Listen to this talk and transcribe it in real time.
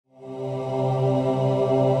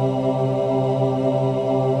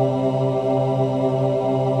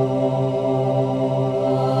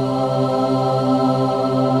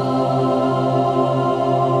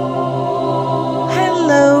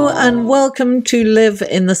welcome to Live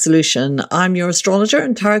in the Solution. I'm your astrologer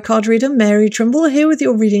and tarot card reader, Mary Trimble, here with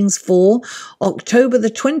your readings for October the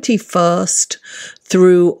 21st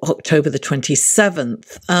through October the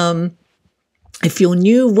 27th. If you're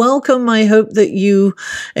new, welcome. I hope that you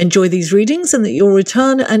enjoy these readings and that you'll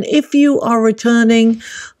return. And if you are returning,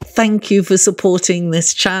 thank you for supporting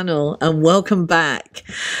this channel and welcome back.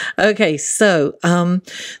 Okay, so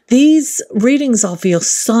these readings are for your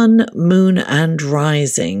sun, moon, and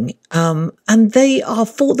rising. And they are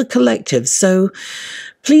for the collective. So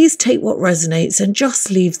please take what resonates and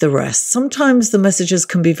just leave the rest. Sometimes the messages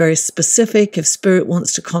can be very specific if spirit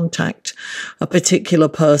wants to contact a particular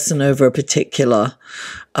person over a particular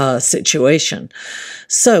situation.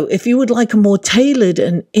 So if you would like a more tailored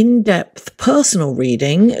and in-depth personal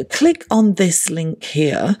reading, click on this link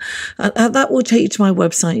here. That will take you to my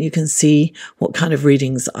website. You can see what kind of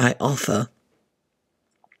readings I offer.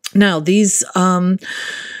 Now, these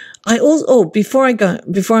before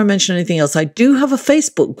I mention anything else, I do have a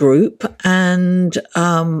Facebook group, and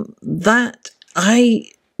that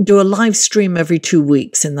I do a live stream every 2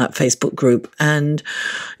 weeks in that Facebook group, and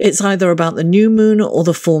it's either about the new moon or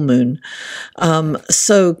the full moon.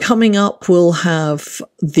 So coming up, we'll have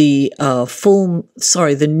the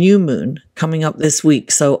the new moon coming up this week.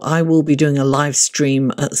 So I will be doing a live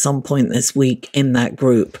stream at some point this week in that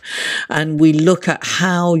group, and we look at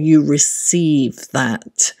how you receive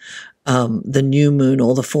that the new moon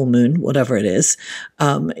or the full moon, whatever it is,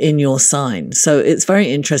 in your sign. So it's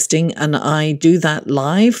very interesting, and I do that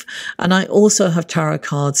live, and I also have tarot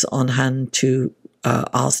cards on hand to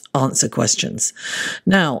answer questions.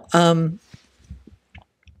 Now,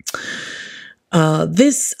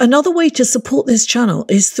 another way to support this channel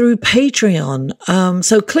is through Patreon.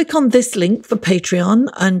 So click on this link for Patreon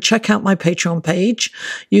and check out my Patreon page.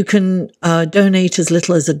 You can donate as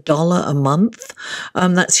little as $1 a month.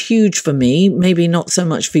 That's huge for me, maybe not so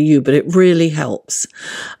much for you, but it really helps.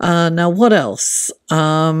 Now, what else?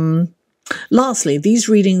 Lastly, these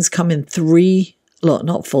readings come in three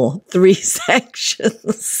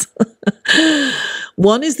sections.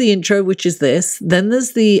 One is the intro, which is this. Then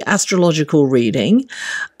there's the astrological reading.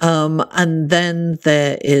 And then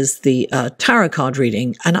there is the tarot card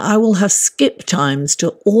reading. And I will have skip times to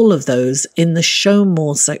all of those in the show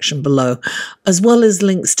more section below, as well as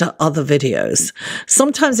links to other videos.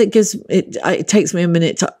 Sometimes it takes me a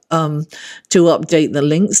minute to update the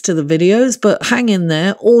links to the videos, but hang in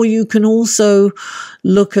there. Or you can also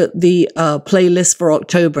look at the playlist for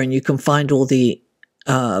October, and you can find all the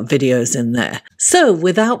videos in there. So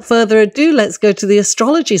without further ado, let's go to the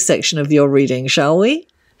astrology section of your reading, shall we?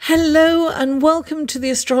 Hello and welcome to the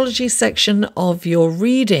astrology section of your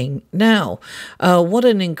reading. Now, what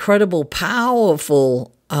an incredible,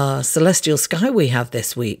 powerful celestial sky we have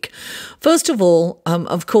this week. First of all,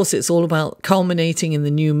 of course, it's all about culminating in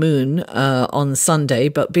the new moon on Sunday.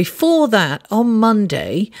 But before that, on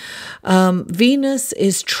Monday, Venus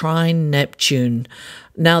is trine Neptune.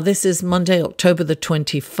 Now, this is Monday, October the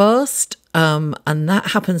 21st, and that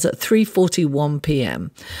happens at 3:41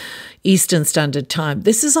 p.m. Eastern Standard Time.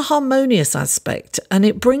 This is a harmonious aspect, and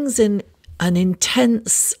it brings in an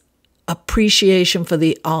intense appreciation for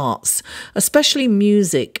the arts, especially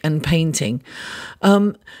music and painting.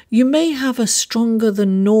 You may have a stronger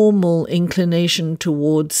than normal inclination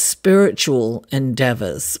towards spiritual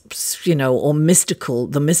endeavors, or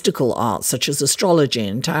the mystical arts, such as astrology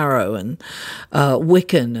and tarot and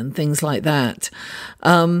Wiccan and things like that.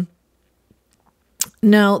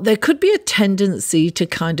 Now, there could be a tendency to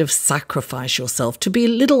kind of sacrifice yourself, to be a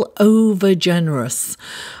little over-generous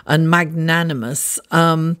and magnanimous.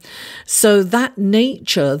 So that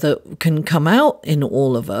nature that can come out in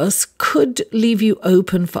all of us could leave you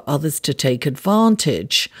open for others to take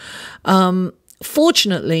advantage.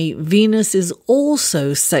 Fortunately, Venus is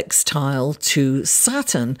also sextile to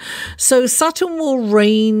Saturn. So Saturn will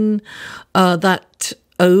rein that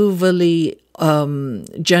overly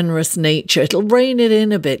generous nature. It'll rein it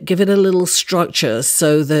in a bit, give it a little structure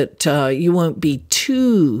so that you won't be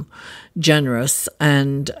too generous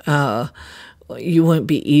and you won't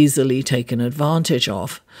be easily taken advantage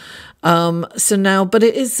of. But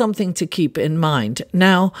it is something to keep in mind.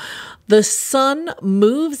 Now, the sun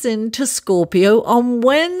moves into Scorpio on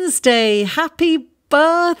Wednesday. Happy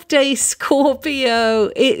birthday,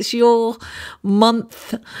 Scorpio. It's your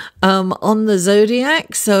month on the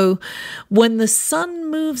zodiac. So when the sun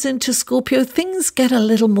moves into Scorpio, things get a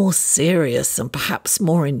little more serious and perhaps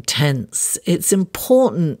more intense. It's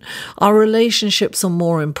important. Our relationships are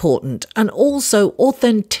more important. And also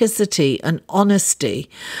authenticity and honesty.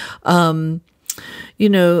 We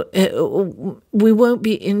won't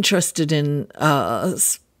be interested in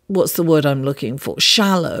what's the word I'm looking for?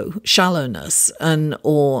 Shallowness,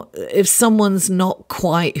 or if someone's not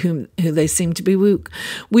quite who they seem to be,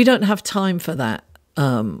 we don't have time for that.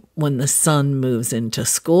 When the sun moves into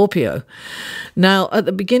Scorpio. Now, at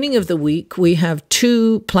the beginning of the week, we have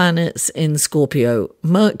 2 planets in Scorpio,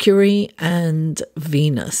 Mercury and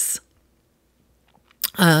Venus.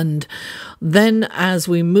 And then as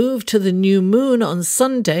we move to the new moon on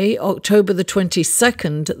Sunday, October the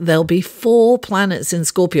 22nd, there'll be 4 planets in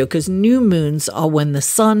Scorpio, because new moons are when the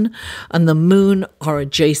sun and the moon are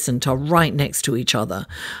adjacent, are right next to each other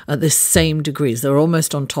at the same degrees. They're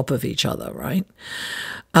almost on top of each other, right?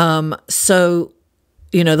 So,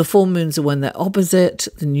 the full moons are when they're opposite,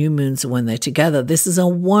 the new moons are when they're together. This is a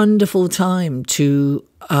wonderful time to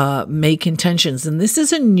make intentions. And this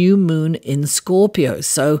is a new moon in Scorpio.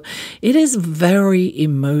 So it is very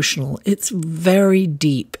emotional. It's very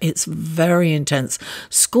deep. It's very intense.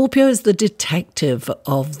 Scorpio is the detective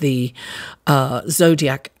of the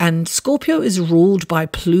zodiac. And Scorpio is ruled by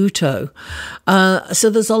Pluto. So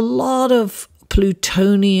there's a lot of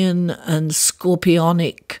Plutonian and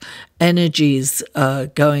Scorpionic energies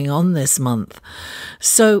going on this month.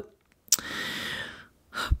 So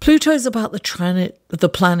Pluto is about the planet.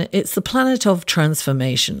 It's the planet of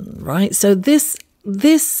transformation, right? So this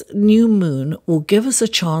new moon will give us a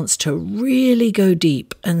chance to really go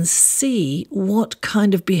deep and see what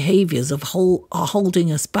kind of behaviors are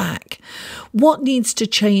holding us back. What needs to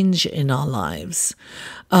change in our lives?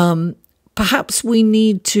 Perhaps we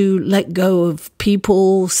need to let go of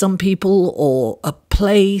some people, or a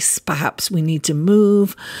place. Perhaps we need to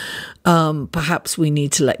move. Perhaps we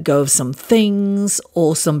need to let go of some things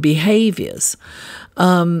or some behaviors.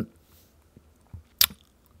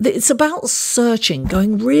 It's about searching,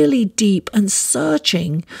 going really deep and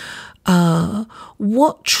searching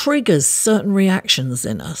what triggers certain reactions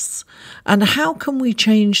in us, and how can we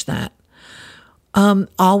change that?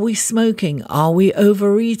 Are we smoking? Are we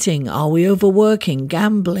overeating? Are we overworking,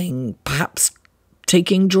 gambling, perhaps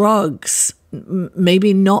taking drugs,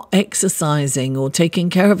 maybe not exercising or taking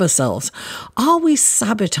care of ourselves? Are we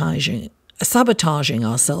sabotaging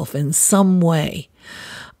ourselves in some way?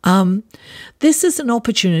 This is an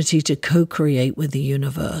opportunity to co-create with the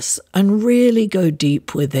universe and really go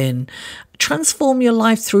deep within. Transform your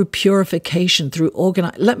life through purification, through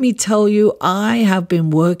Let me tell you, I have been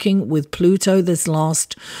working with Pluto this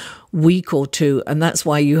last week or 2, and that's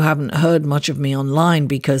why you haven't heard much of me online,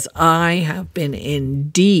 because I have been in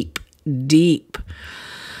deep, not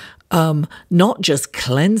just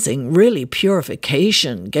cleansing, really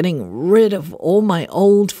purification, getting rid of all my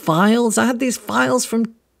old files. I had these files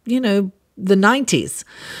from, the 90s.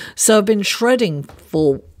 So I've been shredding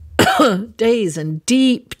for days and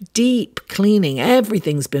deep cleaning.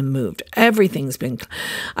 Everything's been moved. It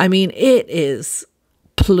is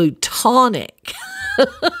plutonic.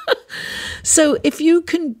 So if you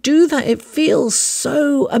can do that, it feels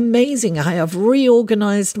so amazing. I have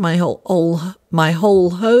reorganized my whole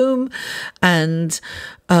home and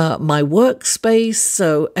my workspace,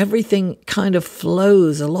 so everything kind of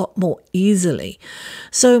flows a lot more easily.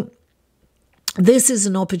 So this is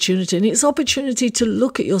an opportunity, and it's opportunity to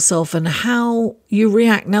look at yourself and how you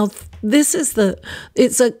react. Now,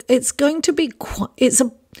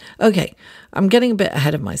 okay, I'm getting a bit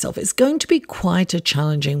ahead of myself. It's going to be quite a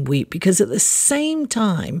challenging week, because at the same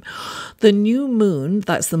time, the new moon,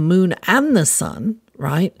 that's the moon and the sun,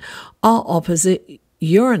 right, are opposite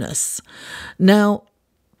Uranus. Now,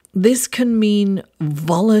 this can mean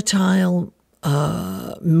volatile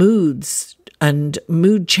moods and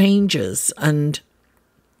mood changes, and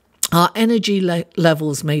our energy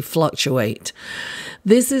levels may fluctuate.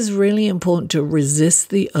 This is really important to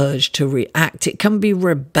resist the urge to react. It can be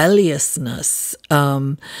rebelliousness,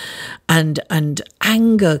 and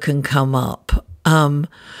anger can come up.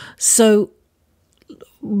 So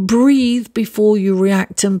breathe before you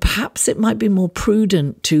react, and perhaps it might be more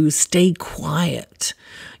prudent to stay quiet.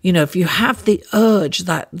 If you have the urge,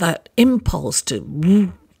 that impulse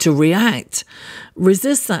to react,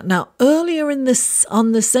 resist that. Now, earlier on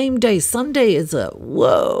the same day, Sunday is a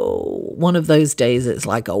whoa. One of those days, it's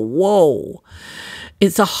like a whoa.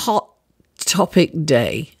 It's a hot topic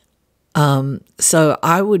day. So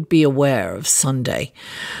I would be aware of Sunday.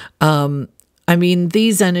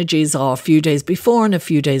 These energies are a few days before and a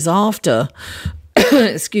few days after.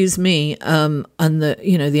 Excuse me. And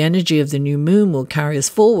the energy of the new moon will carry us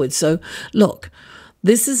forward. So look,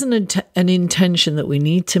 this is an intention that we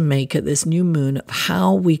need to make at this new moon of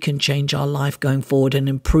how we can change our life going forward and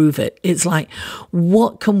improve it. It's like,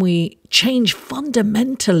 what can we change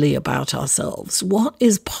fundamentally about ourselves? What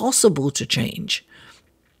is possible to change?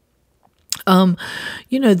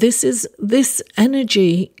 You know, this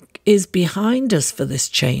energy is behind us for this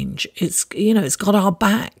change. It's, you know, it's got our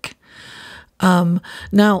back.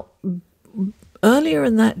 Now, earlier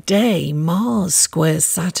in that day, Mars squares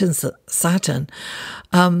Saturn.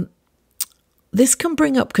 This can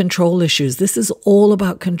bring up control issues. This is all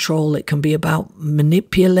about control. It can be about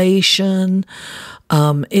manipulation.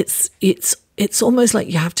 It's almost like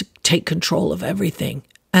you have to take control of everything.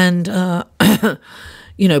 And,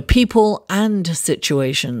 you know, people and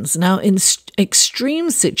situations. Now, in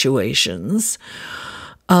extreme situations,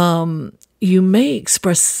 you may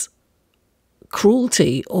express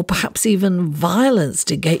cruelty or perhaps even violence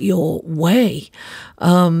to get your way.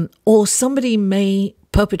 Or somebody may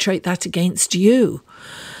perpetrate that against you.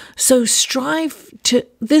 So strive to,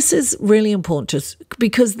 this is really important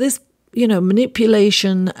because this, you know,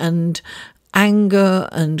 manipulation and anger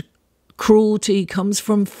and cruelty comes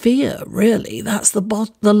from fear, really. That's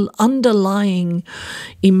the underlying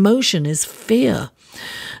emotion is fear.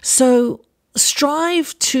 So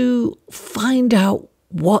strive to find out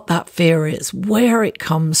what that fear is, where it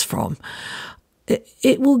comes from.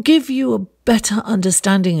 It will give you a better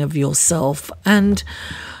understanding of yourself and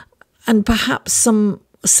perhaps some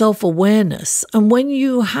self-awareness. And when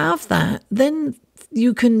you have that, then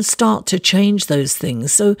you can start to change those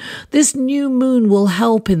things. So this new moon will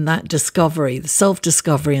help in that discovery, the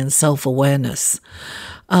self-discovery and self-awareness.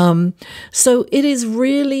 So it is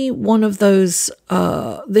really one of those,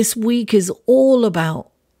 this week is all about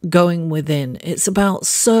going within. It's about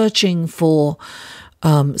searching for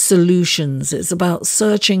solutions. It's about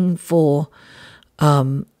searching for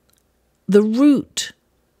the root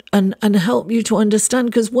and help you to understand.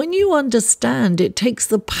 Because when you understand, it takes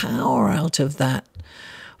the power out of that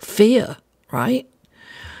fear, right?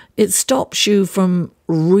 It stops you from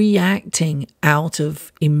reacting out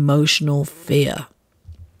of emotional fear.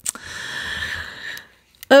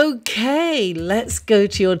 Okay, let's go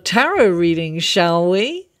to your tarot reading, shall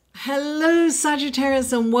we? Hello,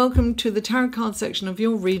 Sagittarius, and welcome to the tarot card section of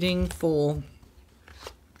your reading for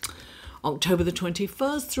October the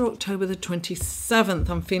 21st through October the 27th.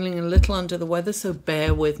 I'm feeling a little under the weather, so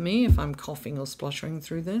bear with me if I'm coughing or spluttering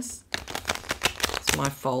through this. It's my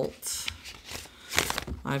fault.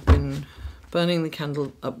 I've been burning the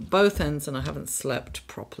candle at both ends and I haven't slept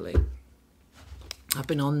properly. I've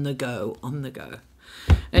been on the go.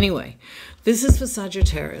 Anyway, this is for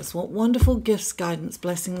Sagittarius. What wonderful gifts, guidance,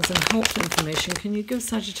 blessings, and helpful information can you give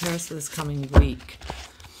Sagittarius for this coming week?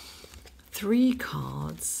 3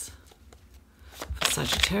 cards for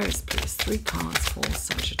Sagittarius, please. 3 cards for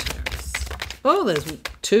Sagittarius. Oh, there's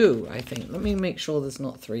 2, I think. Let me make sure there's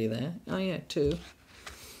not 3 there. Oh, yeah, 2.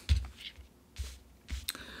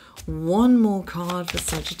 1 more card for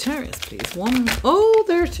Sagittarius, please. 1. Oh,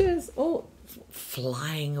 there it is. Oh,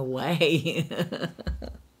 flying away.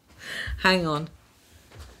 Hang on.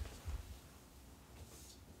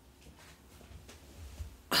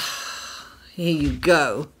 Here you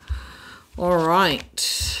go. All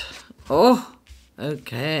right. Oh,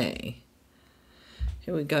 okay.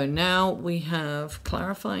 Here we go. Now we have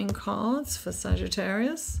clarifying cards for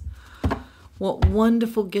Sagittarius. What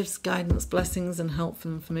wonderful gifts, guidance, blessings, and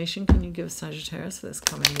helpful information can you give Sagittarius for this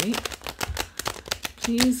coming week?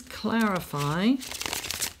 Please clarify.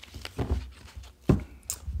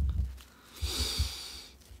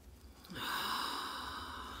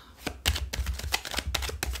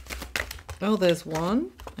 Oh, there's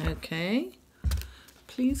 1. Okay.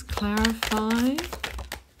 Please clarify.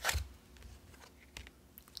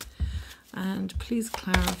 And please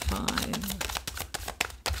clarify.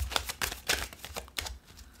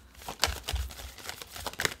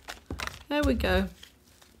 There we go.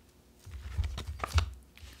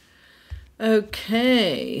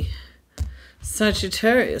 Okay.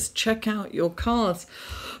 Sagittarius, check out your cards.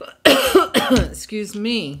 Excuse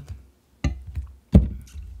me.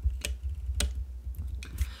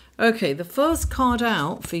 Okay, the first card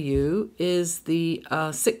out for you is the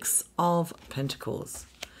 6 of Pentacles.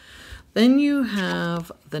 Then you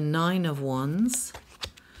have the 9 of Wands.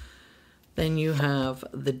 Then you have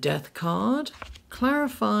the Death card,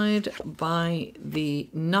 clarified by the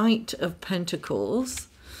Knight of Pentacles.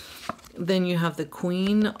 Then you have the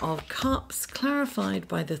Queen of Cups, clarified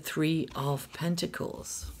by the 3 of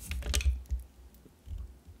Pentacles.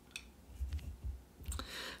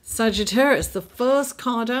 Sagittarius, the first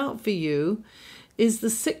card out for you is the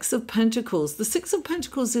 6 of Pentacles. The 6 of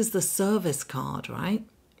Pentacles is the service card, right?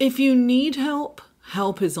 If you need help,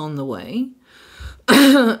 help is on the way.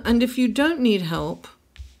 And if you don't need help,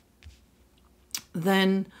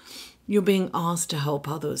 then you're being asked to help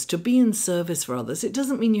others, to be in service for others. It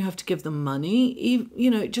doesn't mean you have to give them money.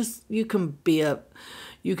 You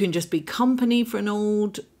can just be company for an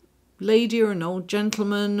old lady or an old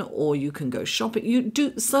gentleman, or you can go shopping. You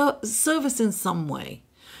do service in some way.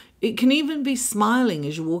 It can even be smiling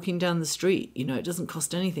as you're walking down the street. It doesn't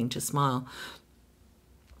cost anything to smile.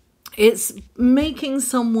 It's making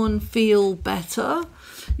someone feel better.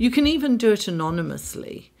 You can even do it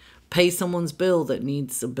anonymously. Pay someone's bill that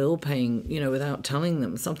needs a bill paying, without telling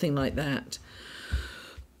them, something like that.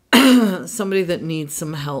 Somebody that needs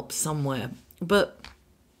some help somewhere. But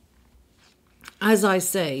as I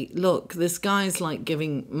say, look, this guy's like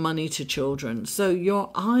giving money to children. So you're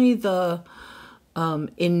either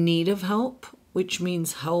in need of help, which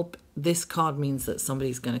means help. This card means that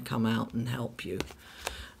somebody's going to come out and help you.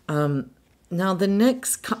 Now, the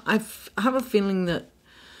next, I have a feeling that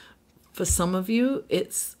for some of you,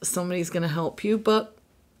 it's somebody's going to help you, but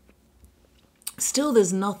still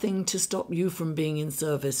there's nothing to stop you from being in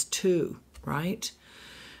service too, right?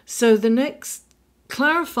 So the next,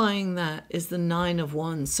 clarifying that, is the 9 of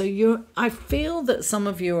Wands. So I feel that some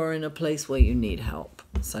of you are in a place where you need help,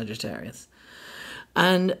 Sagittarius.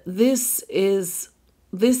 And this is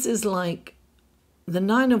like, the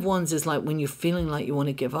 9 of Wands is like when you're feeling like you want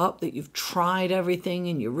to give up, that you've tried everything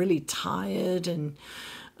and you're really tired and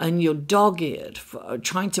you're dog-eared for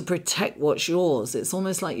trying to protect what's yours. It's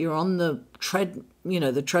almost like you're on the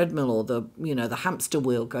treadmill or the hamster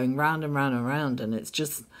wheel going round and round and round, and it's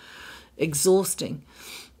just exhausting.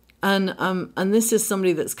 And this is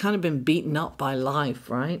somebody that's kind of been beaten up by life,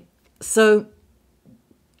 right? So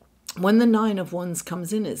when the 9 of Wands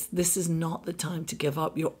comes in, this is not the time to give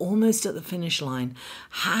up. You're almost at the finish line.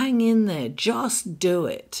 Hang in there. Just do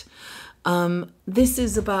it. This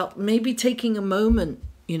is about maybe taking a moment,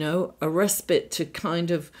 a respite to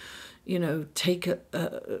kind of, take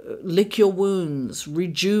lick your wounds,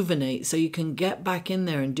 rejuvenate so you can get back in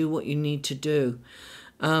there and do what you need to do.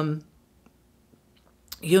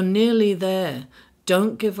 You're nearly there.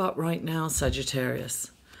 Don't give up right now,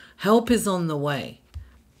 Sagittarius. Help is on the way.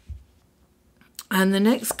 And the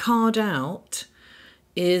next card out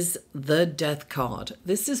is the Death card.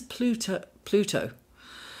 This is Pluto.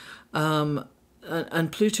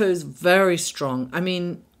 And Pluto is very strong. I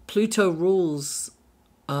mean, Pluto rules,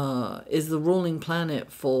 is the ruling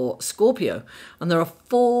planet for Scorpio. And there are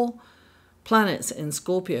 4 planets in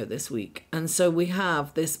Scorpio this week. And so we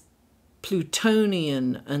have this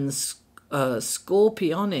Plutonian and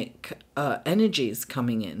Scorpionic energies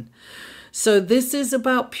coming in. So this is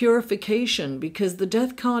about purification, because the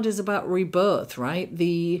Death card is about rebirth, right?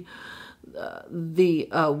 The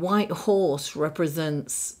white horse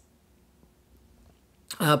represents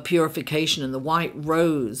purification, and the white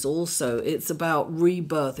rose also. It's about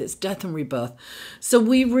rebirth. It's death and rebirth. So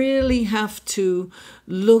we really have to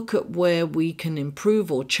look at where we can improve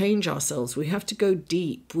or change ourselves. We have to go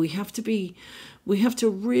deep. We have to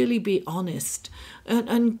really be honest.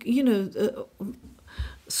 And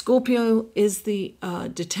Scorpio is the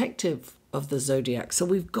detective of the zodiac. So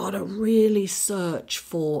we've got to really search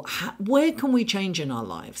for where can we change in our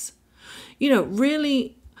lives?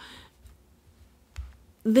 Really,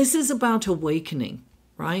 this is about awakening,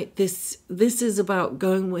 right? This is about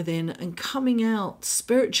going within and coming out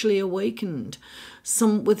spiritually awakened,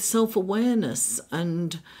 with self-awareness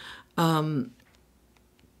and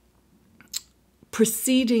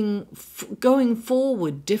going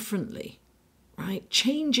forward differently. Right?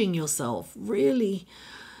 Changing yourself, really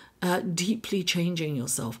deeply changing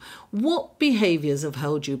yourself. What behaviors have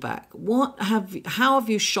held you back? How have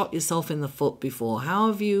you shot yourself in the foot before? How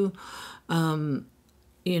have you,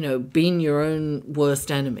 been your own worst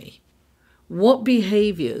enemy? What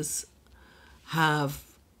behaviors have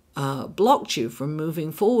blocked you from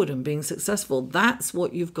moving forward and being successful? That's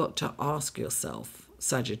what you've got to ask yourself,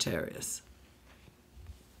 Sagittarius.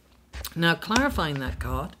 Now, clarifying that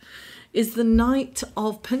card is the Knight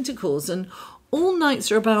of Pentacles, and all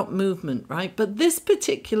knights are about movement, right? But this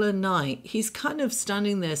particular knight, he's kind of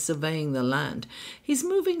standing there surveying the land. He's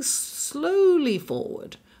moving slowly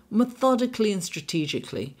forward, methodically and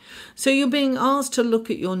strategically. So you're being asked to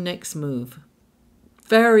look at your next move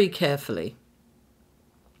very carefully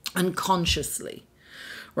and consciously,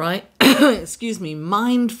 right? Excuse me,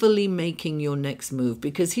 mindfully making your next move,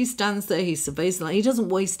 because he stands there, he surveys the land, he doesn't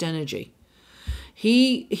waste energy.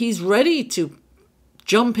 He's ready to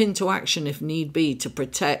jump into action if need be, to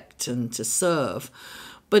protect and to serve.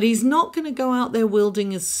 But he's not going to go out there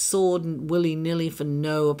wielding his sword willy-nilly for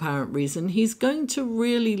no apparent reason. He's going to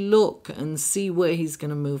really look and see where he's going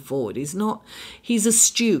to move forward. He's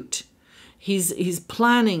astute. He's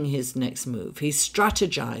planning his next move. He's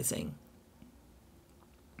strategizing.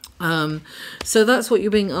 So that's what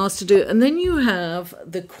you're being asked to do. And then you have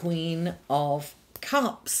the Queen of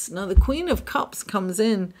Cups. Now, the Queen of Cups comes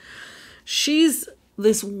in. She's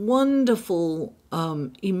this wonderful,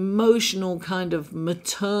 emotional kind of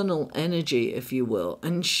maternal energy, if you will.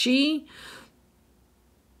 And she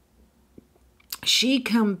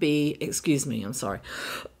can be, excuse me, I'm sorry.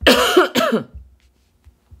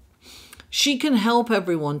 She can help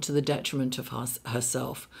everyone to the detriment of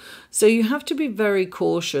herself. So you have to be very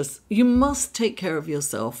cautious. You must take care of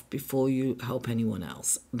yourself before you help anyone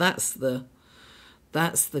else. That's the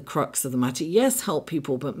crux of the matter. Yes, help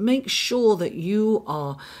people, but make sure that you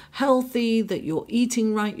are healthy, that you're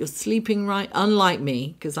eating right, you're sleeping right, unlike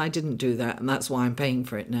me, because I didn't do that, and that's why I'm paying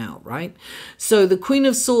for it now, right? So the Queen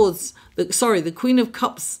of Swords, the Queen of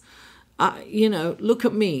Cups, look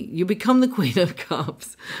at me. You become the Queen of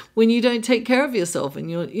Cups when you don't take care of yourself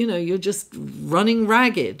and you're just running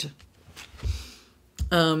ragged.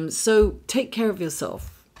 So take care of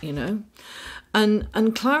yourself,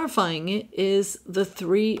 And clarifying it is the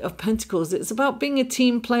Three of Pentacles. It's about being a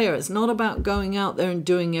team player. It's not about going out there and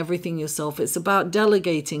doing everything yourself. It's about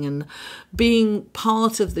delegating and being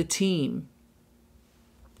part of the team.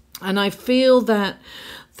 And I feel that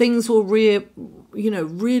things will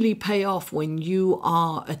really pay off when you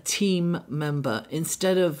are a team member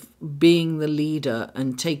instead of being the leader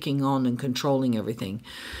and taking on and controlling everything.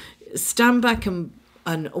 Stand back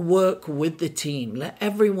and work with the team. Let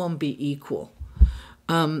everyone be equal.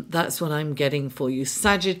 That's what I'm getting for you.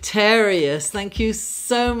 Sagittarius, thank you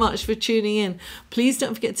so much for tuning in. Please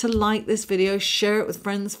don't forget to like this video, share it with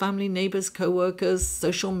friends, family, neighbors, co-workers,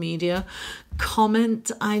 social media.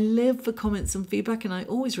 Comment. I live for comments and feedback, and I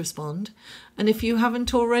always respond. And if you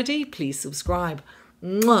haven't already, please subscribe.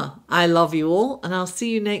 Mwah! I love you all, and I'll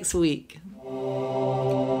see you next week.